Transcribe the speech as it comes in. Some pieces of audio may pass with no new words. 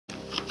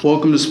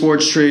Welcome to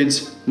Sports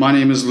Trades. My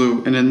name is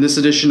Lou, and in this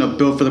edition of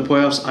Built for the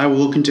Playoffs, I will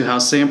look into how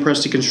Sam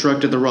Presti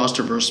constructed the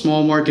roster for a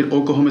small market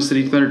Oklahoma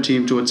City Thunder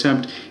team to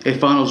attempt a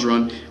finals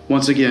run.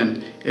 Once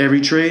again,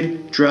 every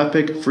trade, draft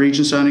pick, free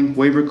agent signing,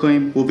 waiver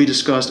claim will be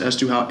discussed as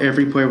to how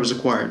every player was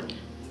acquired.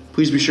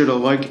 Please be sure to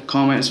like,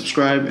 comment, and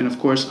subscribe, and of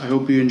course, I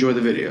hope you enjoy the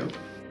video.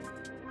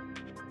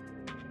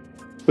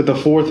 With the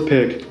fourth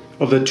pick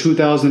of the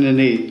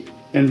 2008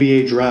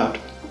 NBA Draft,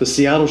 the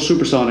Seattle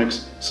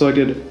Supersonics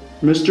selected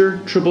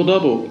Mr.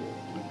 Triple-Double,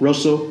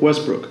 Russell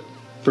Westbrook,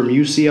 from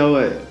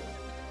UCLA.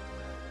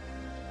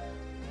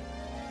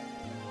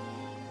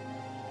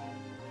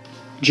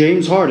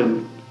 James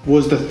Harden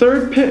was the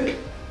third pick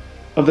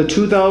of the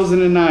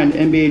 2009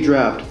 NBA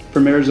Draft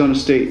from Arizona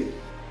State.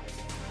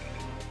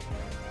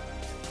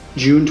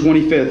 June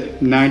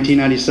 25th,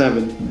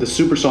 1997, the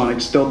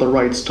Supersonics dealt the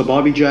rights to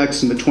Bobby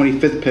Jackson, the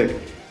 25th pick,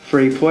 for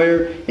a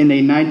player in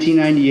a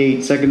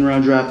 1998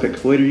 second-round draft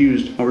pick, later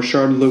used on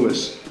Rashard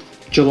Lewis.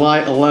 July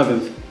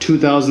 11th,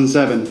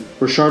 2007,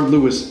 Rashard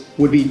Lewis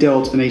would be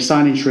dealt in a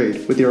signing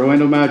trade with the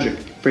Orlando Magic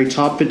for a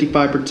top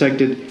 55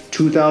 protected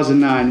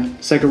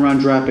 2009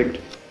 second-round draft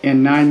pick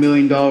and $9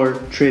 million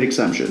trade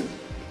exemption.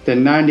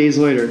 Then 9 days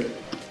later,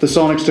 the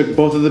Sonics took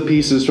both of the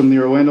pieces from the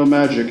Orlando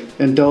Magic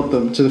and dealt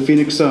them to the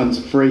Phoenix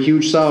Suns for a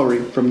huge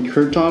salary from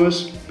Kurt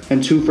Thomas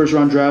and 2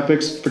 first-round draft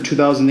picks for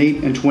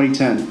 2008 and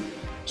 2010.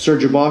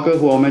 Serge Ibaka,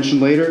 who I'll mention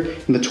later,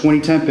 and the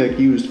 2010 pick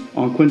used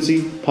on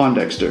Quincy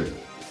Pondexter.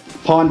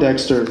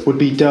 Pondexter would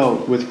be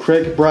dealt with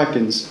Craig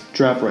Bracken's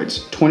draft rights,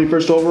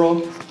 21st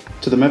overall,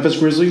 to the Memphis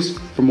Grizzlies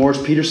for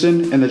Morris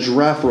Peterson, and the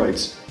draft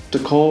rights to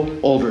Cole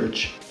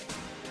Aldridge.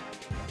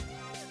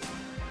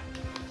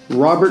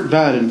 Robert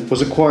Vadden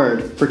was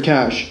acquired for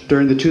cash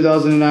during the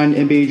 2009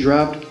 NBA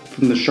Draft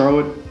from the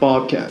Charlotte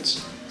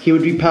Bobcats. He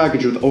would be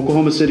packaged with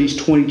Oklahoma City's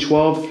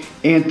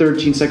 2012 and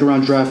 13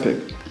 second-round draft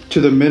pick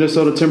to the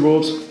Minnesota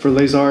Timberwolves for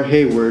Lazar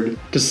Hayward,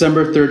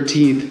 December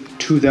 13th,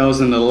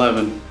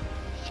 2011.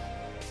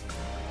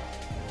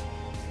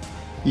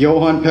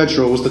 Johan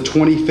Petro was the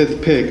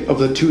 25th pick of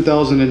the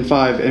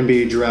 2005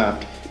 NBA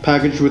Draft.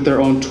 Packaged with their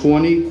own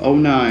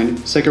 2009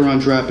 second-round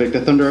draft pick,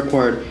 the Thunder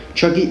acquired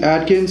Chucky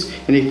Atkins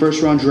and a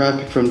first-round draft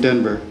pick from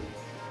Denver.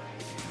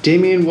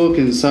 Damian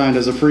Wilkins signed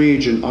as a free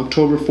agent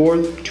October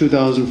 4th,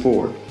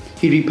 2004.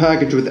 He'd be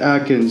packaged with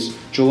Atkins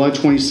July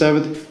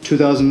 27th,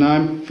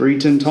 2009 for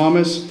Eaton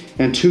Thomas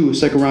and 2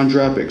 second-round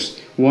draft picks,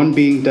 one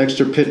being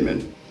Dexter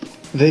Pittman.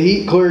 The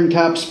Heat, clearing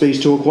cap space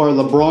to acquire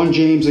LeBron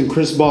James and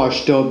Chris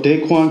Bosh, dealt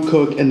Daquan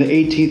Cook and the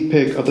 18th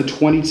pick of the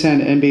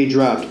 2010 NBA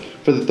Draft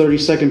for the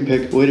 32nd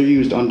pick, later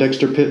used on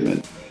Dexter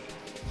Pittman.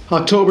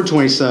 October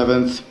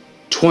 27th,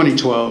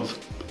 2012.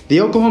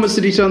 The Oklahoma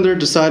City Thunder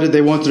decided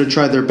they wanted to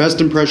try their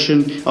best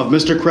impression of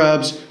Mr.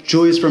 Krabs,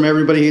 Julius from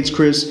Everybody Hates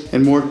Chris,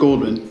 and Mort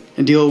Goldman,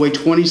 and deal away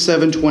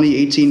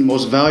 2018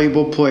 Most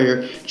Valuable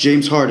Player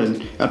James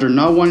Harden after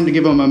not wanting to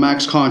give him a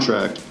max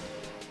contract.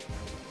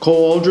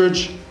 Cole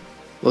Aldridge,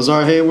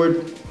 Lazar Hayward,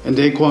 and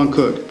Daquan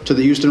Cook to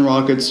the Houston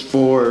Rockets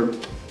for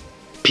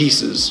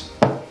pieces,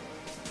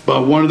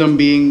 but one of them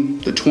being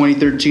the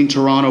 2013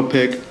 Toronto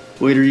pick,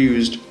 later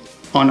used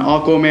on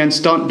Aquaman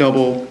stunt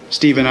double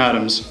Steven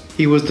Adams.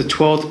 He was the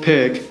 12th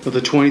pick of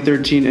the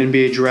 2013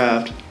 NBA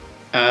Draft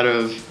out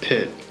of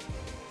Pitt.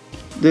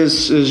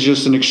 This is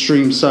just an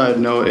extreme side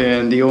note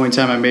and the only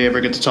time I may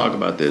ever get to talk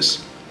about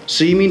this.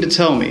 So you mean to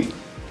tell me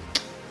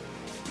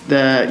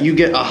that you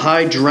get a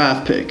high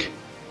draft pick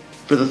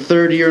for the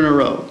third year in a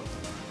row,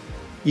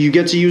 you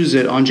get to use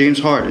it on James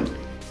Harden?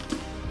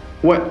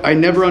 What I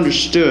never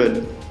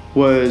understood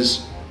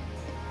was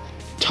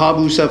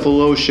Tabu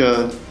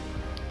Cephalosha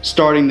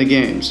starting the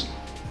games.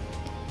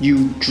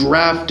 You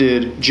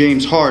drafted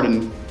James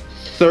Harden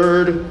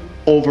 3rd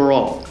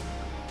overall.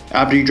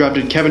 After you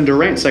drafted Kevin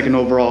Durant 2nd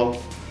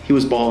overall, he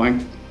was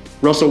balling.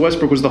 Russell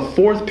Westbrook was the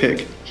 4th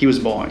pick, he was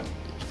balling.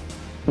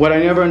 What I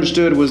never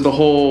understood was the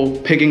whole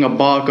picking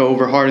Ibaka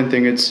over Harden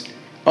thing. It's,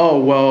 oh,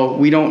 well,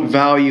 we don't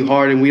value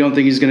Harden. We don't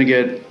think he's going to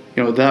get,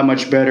 that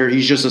much better.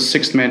 He's just a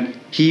 6th man.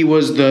 He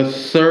was the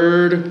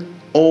 3rd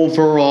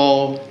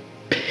overall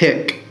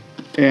pick.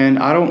 And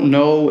I don't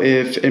know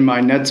if in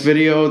my Nets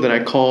video that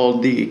I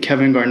called the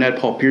Kevin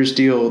Garnett-Paul Pierce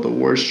deal the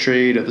worst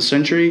trade of the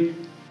century.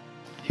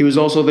 He was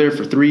also there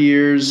for 3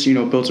 years,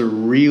 built a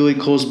really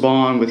close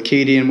bond with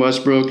KD and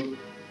Westbrook.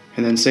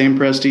 And then Sam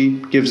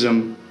Presti gives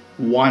him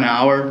 1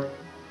 hour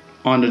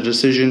on a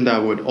decision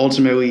that would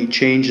ultimately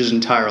change his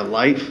entire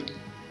life.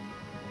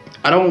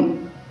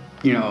 I'm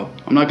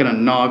not going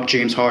to knock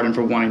James Harden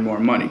for wanting more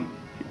money.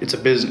 It's a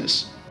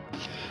business.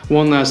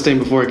 One last thing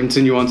before I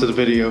continue on to the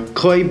video.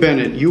 Clay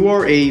Bennett, you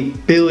are a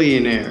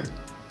billionaire.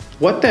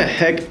 What the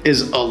heck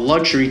is a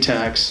luxury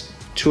tax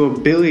to a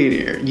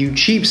billionaire, you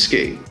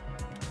cheapskate?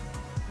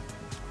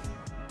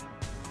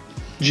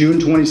 June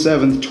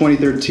 27th,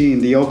 2013,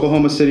 the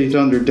Oklahoma City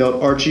Thunder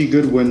dealt Archie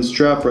Goodwin's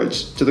draft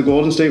rights to the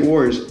Golden State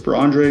Warriors for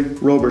Andre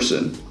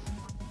Roberson.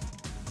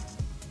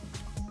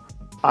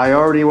 I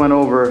already went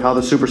over how the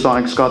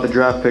Supersonics got the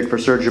draft pick for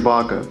Serge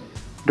Ibaka.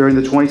 During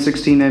the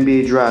 2016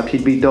 NBA Draft,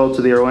 he'd be dealt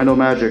to the Orlando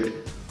Magic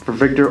for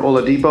Victor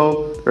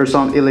Oladipo,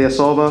 Ersan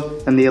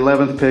Ilyasova, and the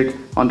 11th pick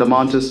on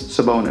Domantas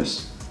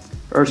Sabonis.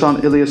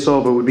 Ersan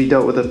Ilyasova would be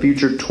dealt with a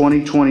future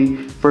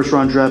 2020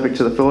 first-round draft pick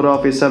to the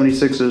Philadelphia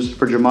 76ers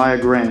for Jemiah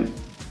Grant.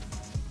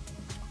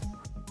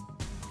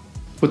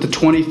 With the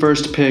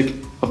 21st pick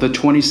of the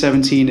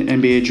 2017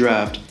 NBA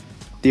Draft,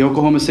 the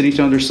Oklahoma City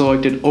Thunder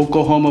selected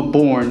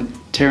Oklahoma-born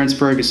Terrence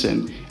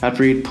Ferguson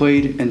after he had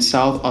played in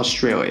South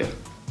Australia.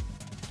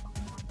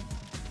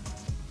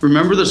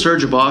 Remember the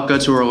Serge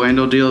Ibaka to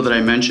Orlando deal that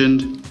I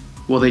mentioned?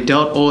 Well, they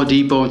dealt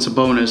Oladipo and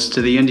Sabonis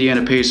to the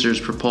Indiana Pacers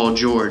for Paul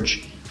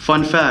George.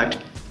 Fun fact,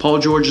 Paul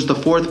George is the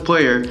 4th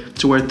player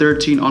to wear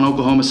 13 on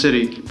Oklahoma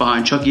City,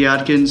 behind Chucky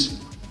Atkins,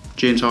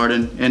 James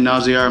Harden, and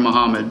Nazir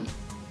Muhammad.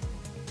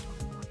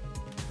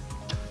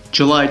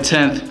 July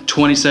 10th,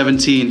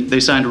 2017, they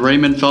signed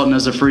Raymond Felton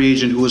as a free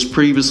agent who was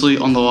previously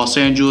on the Los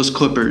Angeles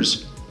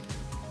Clippers.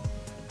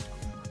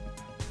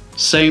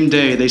 Same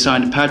day, they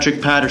signed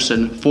Patrick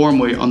Patterson,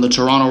 formerly on the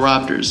Toronto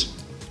Raptors.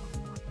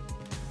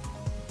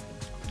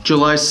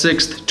 July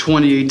 6th,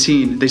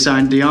 2018, they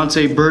signed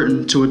Deonte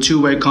Burton to a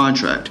 2-way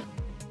contract.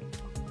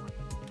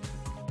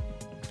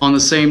 On the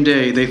same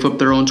day, they flipped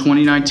their own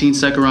 2019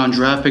 second-round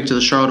draft pick to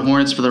the Charlotte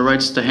Hornets for the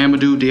rights to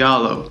Hamidou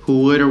Diallo,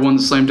 who later won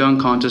the slam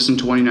dunk contest in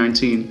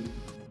 2019.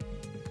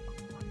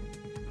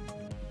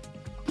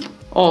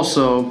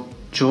 Also,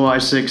 July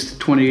 6th,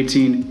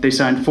 2018, they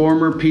signed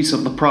former piece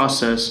of the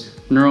process,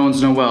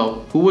 Nerlens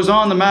Noel, who was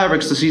on the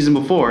Mavericks the season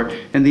before,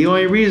 and the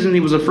only reason he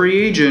was a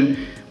free agent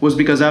was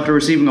because after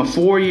receiving a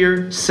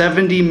 4-year,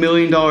 $70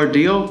 million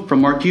deal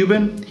from Mark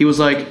Cuban, he was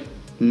like,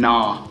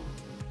 nah.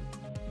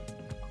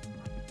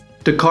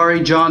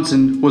 Dakari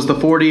Johnson was the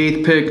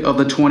 48th pick of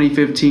the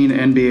 2015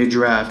 NBA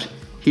Draft.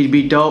 He'd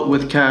be dealt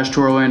with cash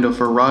to Orlando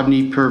for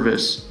Rodney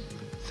Purvis.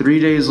 3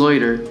 days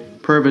later,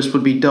 Purvis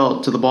would be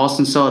dealt to the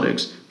Boston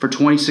Celtics for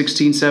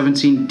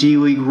 2016-17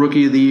 D-League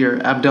Rookie of the Year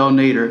Abdel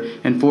Nader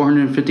and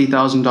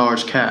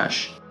 $450,000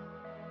 cash.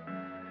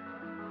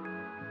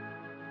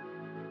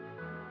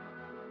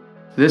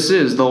 This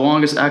is the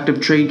longest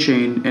active trade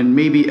chain and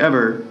maybe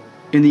ever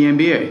in the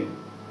NBA.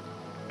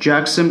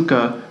 Jack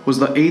Simka was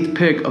the 8th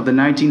pick of the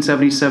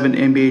 1977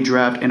 NBA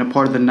Draft and a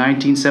part of the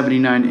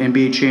 1979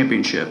 NBA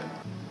Championship.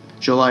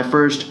 July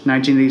 1st,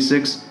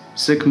 1986,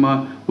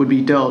 Sikma would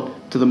be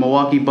dealt to the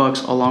Milwaukee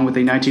Bucks along with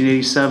a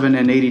 1987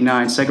 and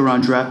 89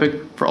 second-round draft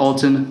pick for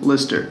Alton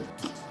Lister.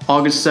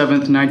 August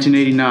 7th,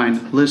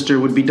 1989, Lister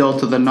would be dealt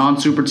to the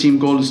non-super team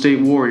Golden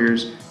State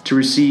Warriors to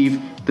receive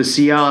the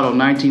Seattle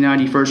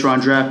 1990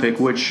 first-round draft pick,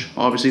 which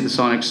obviously the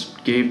Sonics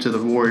gave to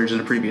the Warriors in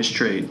a previous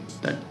trade.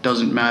 That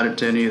doesn't matter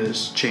to any of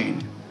this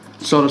chain.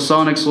 So the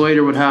Sonics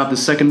later would have the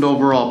 2nd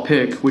overall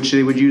pick, which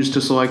they would use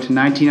to select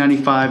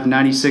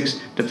 1995-96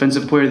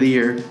 Defensive Player of the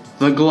Year,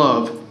 the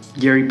Glove,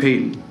 Gary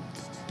Payton.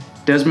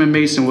 Desmond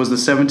Mason was the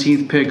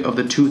 17th pick of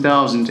the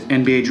 2000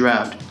 NBA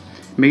Draft.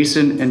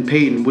 Mason and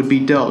Payton would be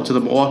dealt to the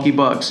Milwaukee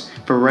Bucks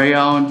for Ray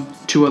Allen,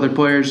 2 other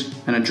players,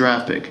 and a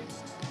draft pick.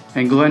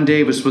 And Glenn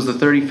Davis was the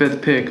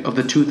 35th pick of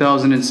the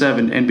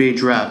 2007 NBA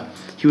Draft.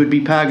 He would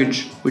be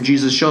packaged with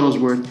Jesus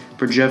Shuttlesworth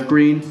for Jeff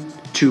Green,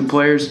 2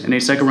 players, and a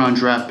second-round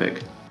draft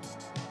pick.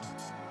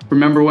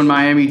 Remember when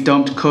Miami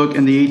dumped Cook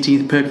and the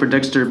 18th pick for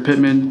Dexter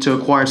Pittman to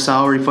acquire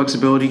salary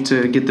flexibility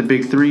to get the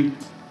big 3?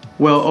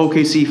 Well,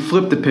 OKC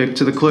flipped the pick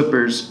to the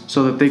Clippers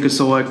so that they could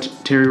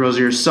select Terry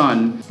Rozier's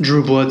son,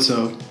 Drew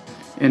Bledsoe,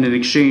 and in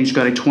exchange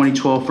got a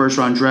 2012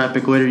 first-round draft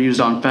pick later used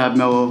on Fab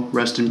Melo,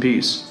 rest in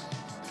peace.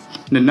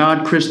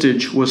 Nenad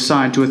Krstić was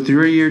signed to a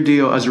 3-year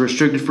deal as a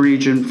restricted free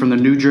agent from the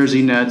New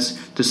Jersey Nets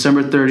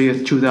December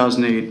 30th,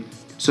 2008.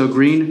 So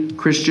Green,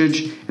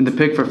 Krstić, and the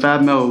pick for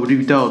Fab Melo would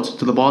be dealt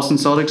to the Boston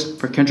Celtics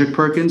for Kendrick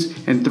Perkins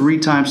and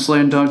 3-time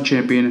slam dunk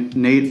champion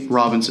Nate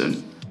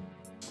Robinson.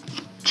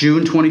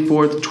 June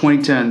 24th,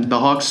 2010, the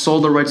Hawks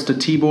sold the rights to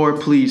Tibor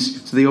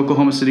Pleiss to the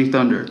Oklahoma City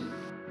Thunder.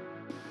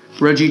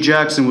 Reggie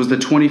Jackson was the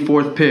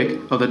 24th pick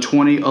of the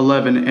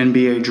 2011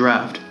 NBA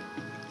Draft.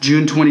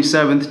 June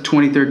 27th,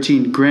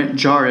 2013, Grant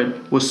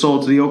Jarrett was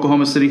sold to the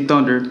Oklahoma City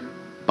Thunder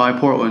by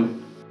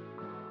Portland.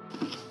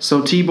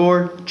 So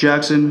Tibor,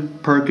 Jackson,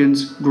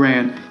 Perkins,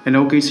 Grant, and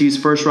OKC's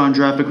first-round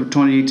draft pick for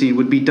 2018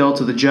 would be dealt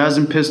to the Jazz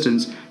and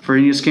Pistons for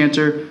Enes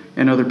Kanter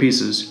and other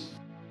pieces.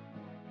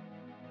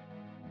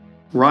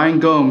 Ryan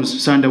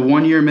Gomes signed a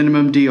 1-year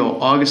minimum deal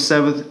August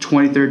 7th,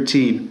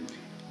 2013.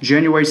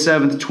 January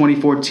 7th,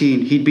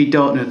 2014, he'd be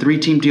dealt in a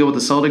 3-team deal with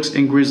the Celtics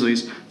and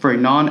Grizzlies for a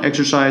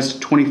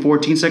non-exercised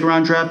 2014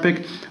 second-round draft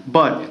pick,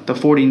 but the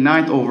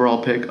 49th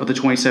overall pick of the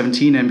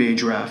 2017 NBA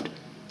Draft.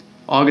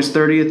 August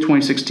 30th,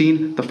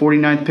 2016, the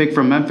 49th pick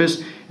from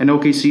Memphis and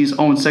OKC's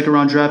own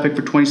second-round draft pick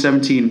for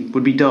 2017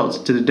 would be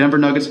dealt to the Denver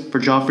Nuggets for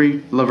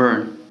Joffrey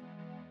Laverne.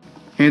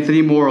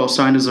 Anthony Morrow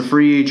signed as a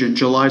free agent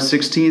July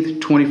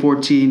 16th,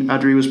 2014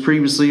 after he was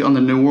previously on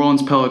the New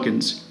Orleans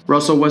Pelicans.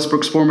 Russell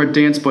Westbrook's former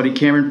dance buddy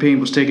Cameron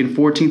Payne was taken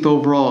 14th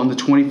overall in the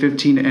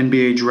 2015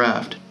 NBA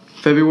Draft.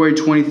 February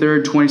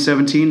 23rd,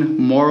 2017,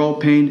 Morrow,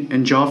 Payne,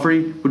 and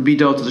Joffrey would be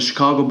dealt to the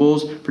Chicago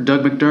Bulls for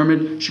Doug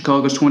McDermott,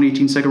 Chicago's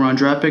 2018 second-round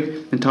draft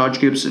pick, and Taj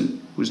Gibson,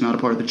 who's not a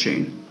part of the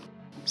chain.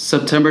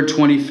 September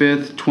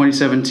 25th,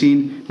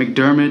 2017,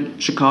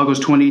 McDermott, Chicago's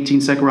 2018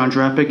 second-round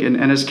draft pick, and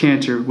Enes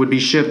Kanter would be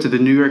shipped to the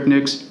New York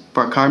Knicks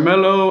for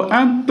Carmelo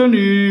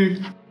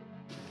Anthony.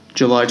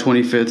 July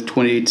 25th,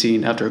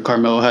 2018, after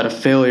Carmelo had a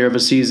failure of a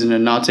season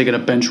and not taking a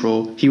bench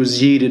role, he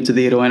was yeeted to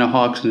the Atlanta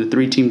Hawks in a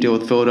 3-team deal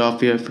with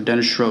Philadelphia for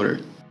Dennis Schroeder.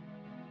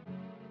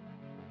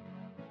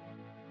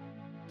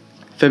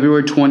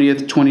 February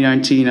 20th,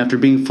 2019, after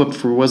being flipped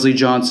for Wesley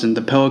Johnson,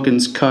 the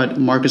Pelicans cut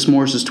Marcus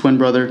Morris's twin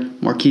brother,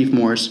 Markieff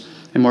Morris,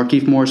 and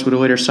Markieff Morris would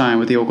later sign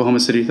with the Oklahoma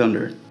City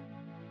Thunder.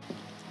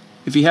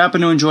 If you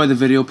happen to enjoy the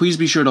video, please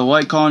be sure to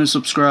like, comment, and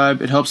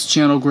subscribe. It helps the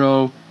channel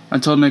grow.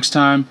 Until next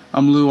time,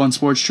 I'm Lou on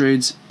Sports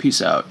Trades.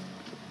 Peace out.